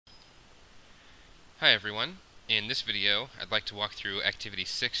Hi everyone. In this video, I'd like to walk through Activity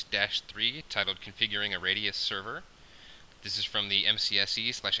 6-3 titled Configuring a Radius Server. This is from the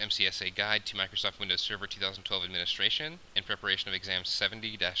MCSE/MCSA Guide to Microsoft Windows Server 2012 Administration in preparation of Exam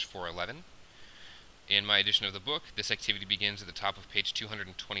 70-411. In my edition of the book, this activity begins at the top of page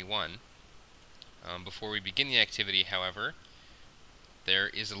 221. Before we begin the activity, however, there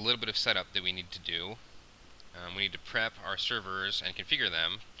is a little bit of setup that we need to do. We need to prep our servers and configure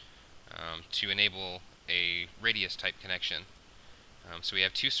them to enable a radius type connection. So we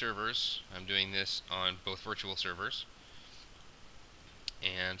have two servers. I'm doing this on both virtual servers.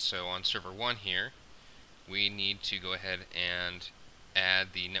 And so on server 1 here, we need to go ahead and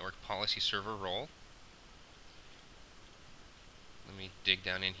add the network policy server role. Let me dig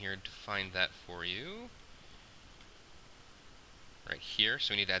down in here to find that for you. Right here,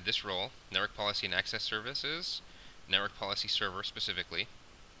 so we need to add this role, network policy and access services, network policy server specifically.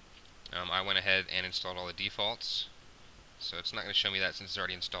 I went ahead and installed all the defaults, so it's not going to show me that since it's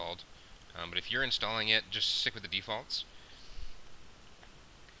already installed. But if you're installing it, just stick with the defaults.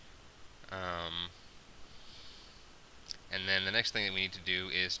 And then the next thing that we need to do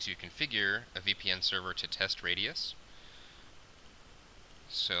is to configure a VPN server to test radius.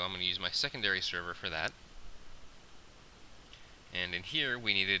 So I'm going to use my secondary server for that. And in here,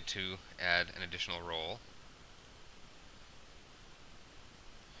 we needed to add an additional role.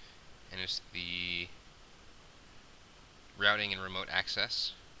 And it's the routing and remote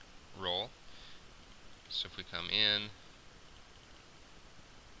access role. So if we come in,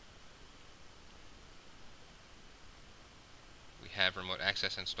 we have remote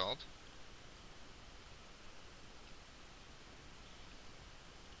access installed.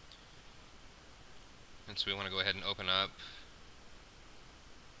 And so we want to go ahead and open up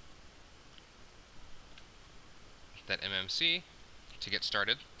that MMC to get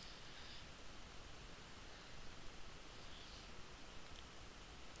started.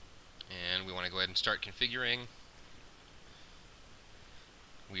 And we want to go ahead and start configuring.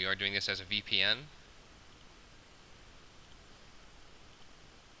 We are doing this as a VPN.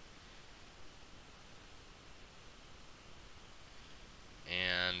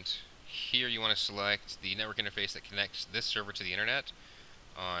 And here you want to select the network interface that connects this server to the internet.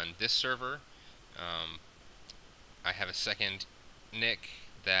 On this server, I have a second NIC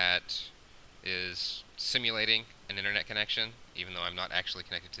that is simulating an internet connection, even though I'm not actually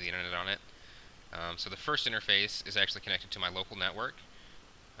connected to the internet on it. So the first interface is actually connected to my local network,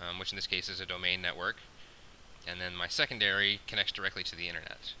 which in this case is a domain network, and then my secondary connects directly to the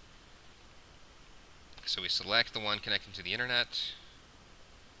internet. So we select the one connecting to the internet.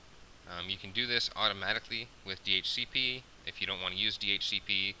 You can do this automatically with DHCP. If you don't want to use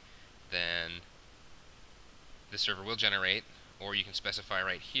DHCP, then the server will generate, or you can specify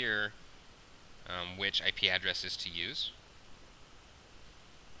right here which IP addresses to use.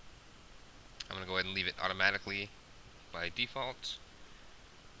 I'm going to go ahead and leave it automatically by default.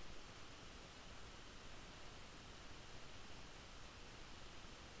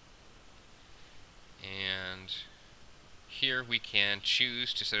 And here we can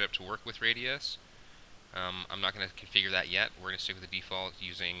choose to set it up to work with radius. I'm not going to configure that yet. We're going to stick with the default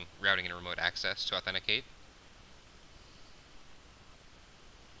using routing and remote access to authenticate.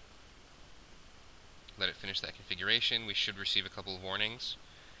 Let it finish that configuration. We should receive a couple of warnings.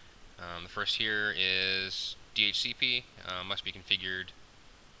 The first here is DHCP must be configured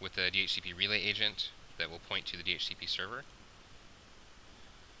with a DHCP relay agent that will point to the DHCP server.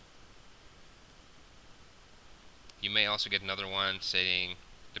 You may also get another one saying,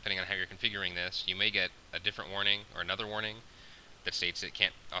 depending on how you're configuring this, you may get a different warning or another warning that states it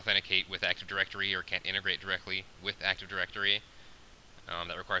can't authenticate with Active Directory or can't integrate directly with Active Directory.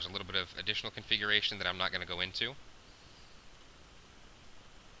 That requires a little bit of additional configuration that I'm not going to go into.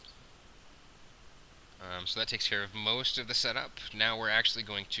 So that takes care of most of the setup. Now we're actually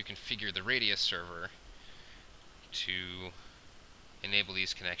going to configure the radius server to enable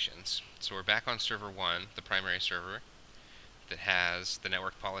these connections. So we're back on server 1, the primary server, that has the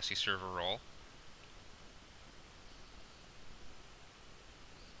network policy server role.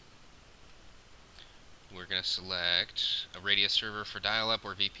 We're going to select a radius server for dial-up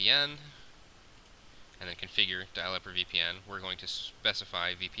or VPN, and then configure dial-up or VPN. We're going to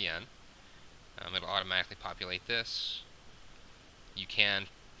specify VPN. It'll automatically populate this. You can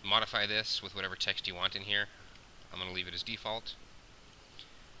modify this with whatever text you want in here. I'm going to leave it as default.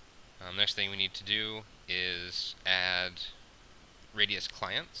 Next thing we need to do is add radius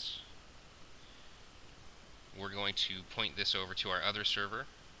clients. We're going to point this over to our other server.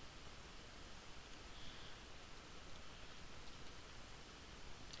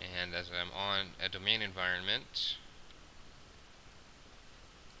 And as I'm on a domain environment,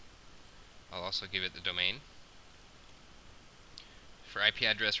 I'll also give it the domain. For IP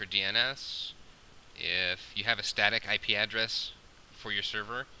address or DNS, if you have a static IP address for your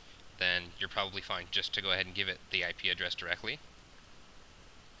server, then you're probably fine just to go ahead and give it the IP address directly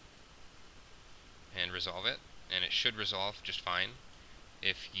and resolve it, and it should resolve just fine.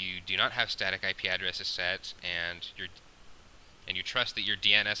 If you do not have static IP addresses set and you trust that your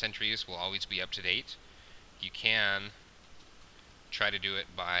DNS entries will always be up to date, you can try to do it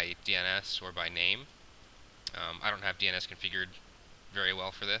by DNS or by name. I don't have DNS configured very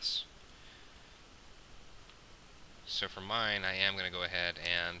well for this, so for mine I am going to go ahead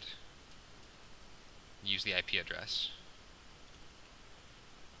and use the IP address.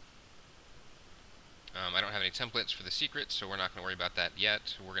 I don't have any templates for the secret, so we're not going to worry about that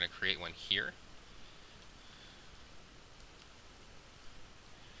yet. We're going to create one here.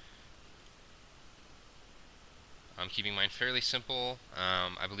 I'm keeping mine fairly simple.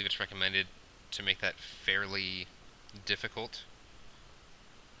 I believe it's recommended to make that fairly difficult.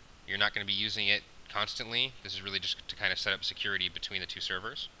 You're not going to be using it constantly. This is really just to kind of set up security between the two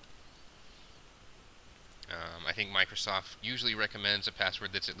servers. I think Microsoft usually recommends a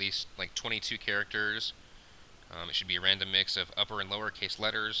password that's at least like 22 characters. It should be a random mix of upper and lowercase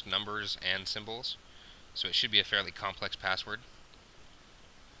letters, numbers, and symbols. So it should be a fairly complex password.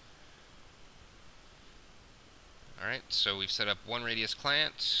 Alright, so we've set up one Radius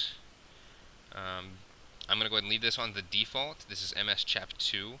client. I'm going to go ahead and leave this on the default. This is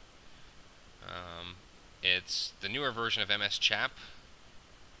MSChap2. It's the newer version of MSChap.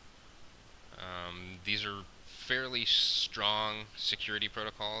 These are fairly strong security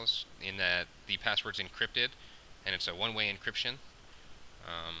protocols in that the password's encrypted, and it's a one-way encryption.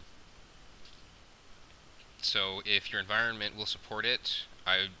 So if your environment will support it,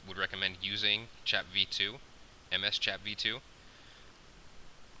 I would recommend using ChapV2, MSChapV2.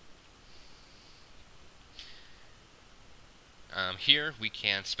 Here we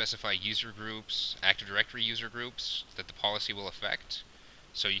can specify user groups, Active Directory user groups that the policy will affect.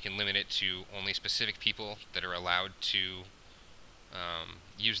 So you can limit it to only specific people that are allowed to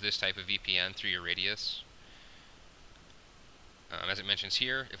use this type of VPN through your Radius. As it mentions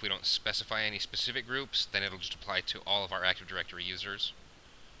here, if we don't specify any specific groups, then it'll just apply to all of our Active Directory users.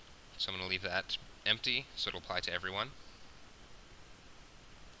 So I'm going to leave that empty, so it'll apply to everyone.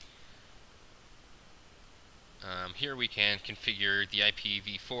 Here we can configure the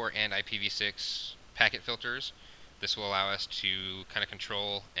IPv4 and IPv6 packet filters. This will allow us to kind of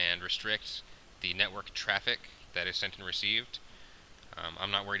control and restrict the network traffic that is sent and received.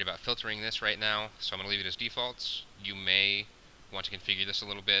 I'm not worried about filtering this right now, so I'm going to leave it as defaults. You may want to configure this a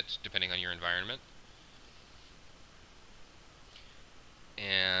little bit depending on your environment.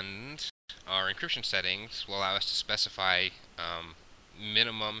 And our encryption settings will allow us to specify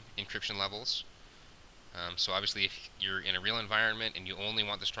minimum encryption levels. So obviously if you're in a real environment and you only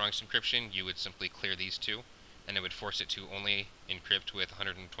want the strongest encryption, you would simply clear these two, and it would force it to only encrypt with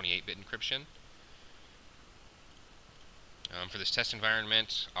 128-bit encryption. For this test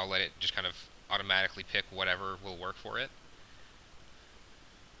environment, I'll let it just kind of automatically pick whatever will work for it.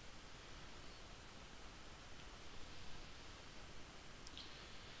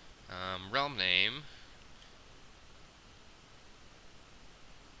 Realm name.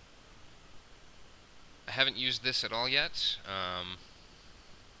 I haven't used this at all yet.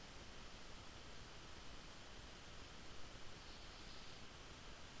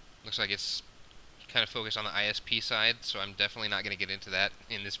 Looks like it's kind of focused on the ISP side, so I'm definitely not going to get into that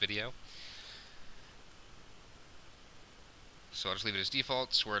in this video. So I'll just leave it as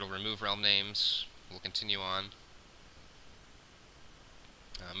defaults, where it'll remove realm names. We'll continue on.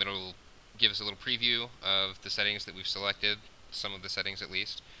 It'll give us a little preview of the settings that we've selected, some of the settings at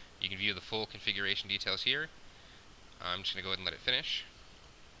least. You can view the full configuration details here. I'm just going to go ahead and let it finish.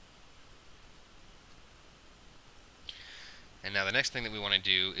 And now the next thing that we want to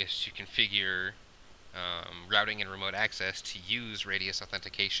do is to configure routing and remote access to use Radius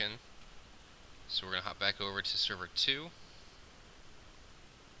authentication. So we're going to hop back over to server 2.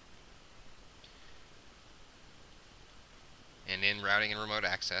 And in routing and remote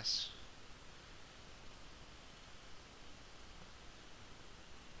access,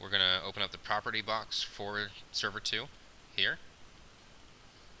 we're going to open up the property box for server 2 here.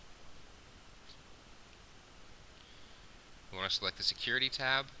 We want to select the security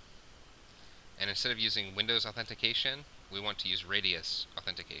tab, and instead of using Windows authentication, we want to use Radius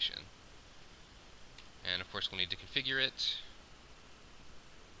authentication. And of course we'll need to configure it.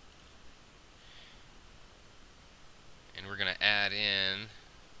 And we're going to add in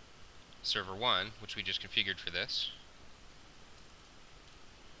server 1, which we just configured for this.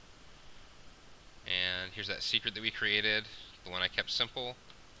 And here's that secret that we created, the one I kept simple,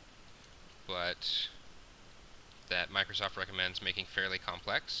 but that Microsoft recommends making fairly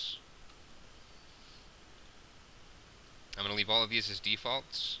complex. I'm going to leave all of these as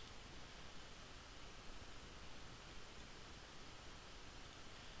defaults.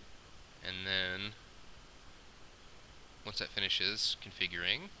 And then, once that finishes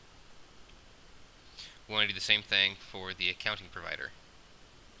configuring, we want to do the same thing for the accounting provider.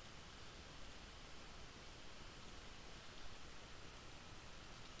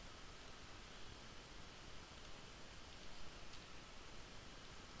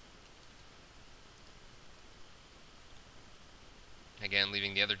 Again,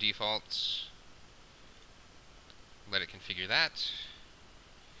 leaving the other defaults. Let it configure that.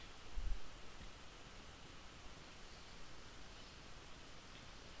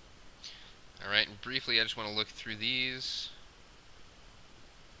 Alright, and briefly I just want to look through these.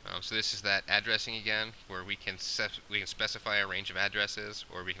 So this is that addressing again, where we can specify a range of addresses,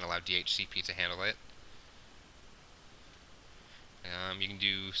 or we can allow DHCP to handle it. You can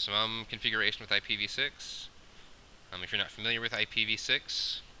do some configuration with IPv6. If you're not familiar with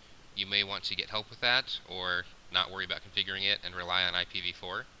IPv6, you may want to get help with that, or not worry about configuring it and rely on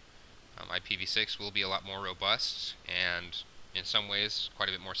IPv4. IPv6 will be a lot more robust, and in some ways quite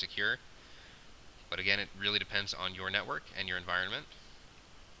a bit more secure. But again, it really depends on your network and your environment.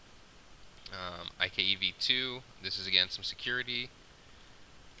 IKEv2, this is again some security,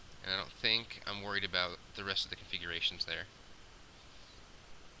 and I don't think I'm worried about the rest of the configurations there.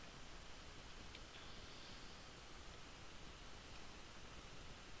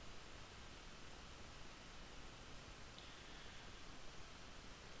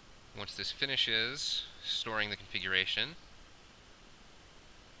 Once this finishes storing the configuration,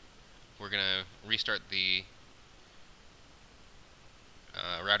 we're going to restart the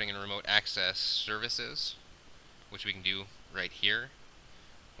routing and remote access services, which we can do right here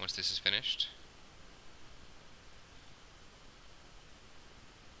once this is finished.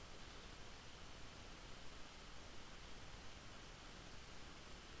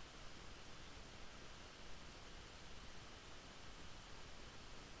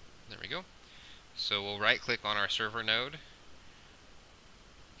 There we go. So we'll right click on our server node,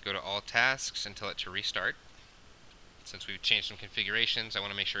 go to all tasks and tell it to restart. Since we've changed some configurations, I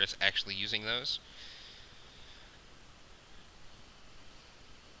want to make sure it's actually using those.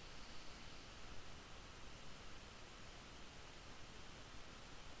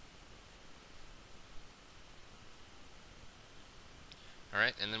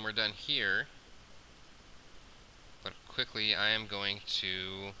 Alright, and then we're done here. But quickly, I am going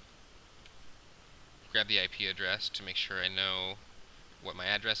to grab the IP address to make sure I know what my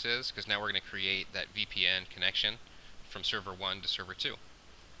address is, because now we're going to create that VPN connection from server 1 to server 2.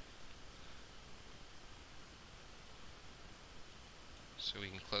 So we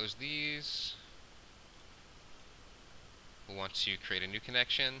can close these. We'll want to create a new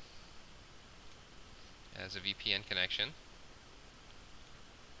connection as a VPN connection.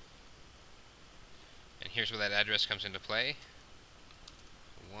 And here's where that address comes into play.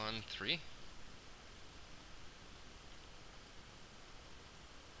 13.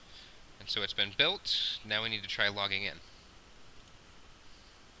 And so it's been built. Now we need to try logging in.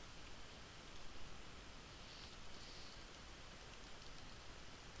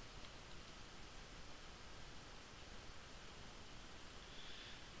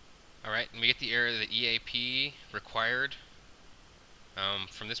 Alright, and we get the error that EAP required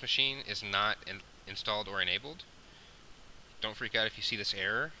from this machine is not installed or enabled. Don't freak out if you see this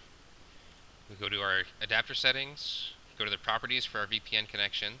error. We go to our adapter settings, go to the properties for our VPN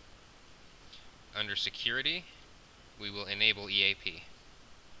connection. Under security, we will enable EAP.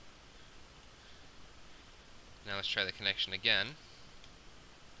 Now let's try the connection again.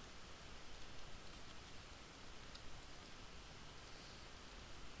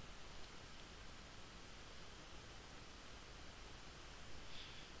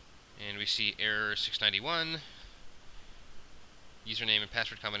 And we see error 691. Username and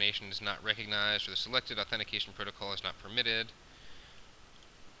password combination is not recognized, or the selected authentication protocol is not permitted.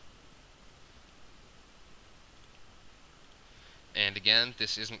 And again,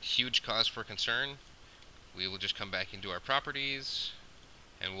 this isn't huge cause for concern. We will just come back into our properties,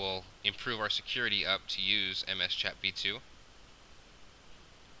 and we'll improve our security up to use MS Chat v2.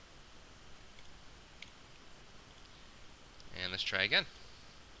 And let's try again.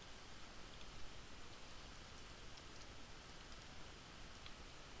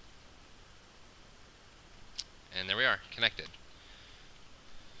 And there we are, connected.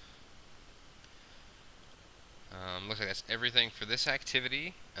 looks like that's everything for this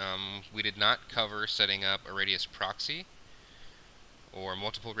activity. We did not cover setting up a Radius proxy or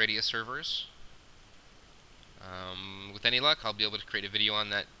multiple Radius servers. With any luck, I'll be able to create a video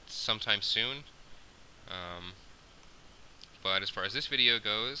on that sometime soon. But as far as this video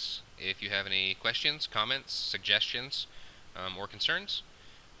goes, if you have any questions, comments, suggestions, or concerns,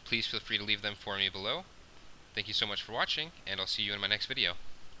 please feel free to leave them for me below. Thank you so much for watching, and I'll see you in my next video.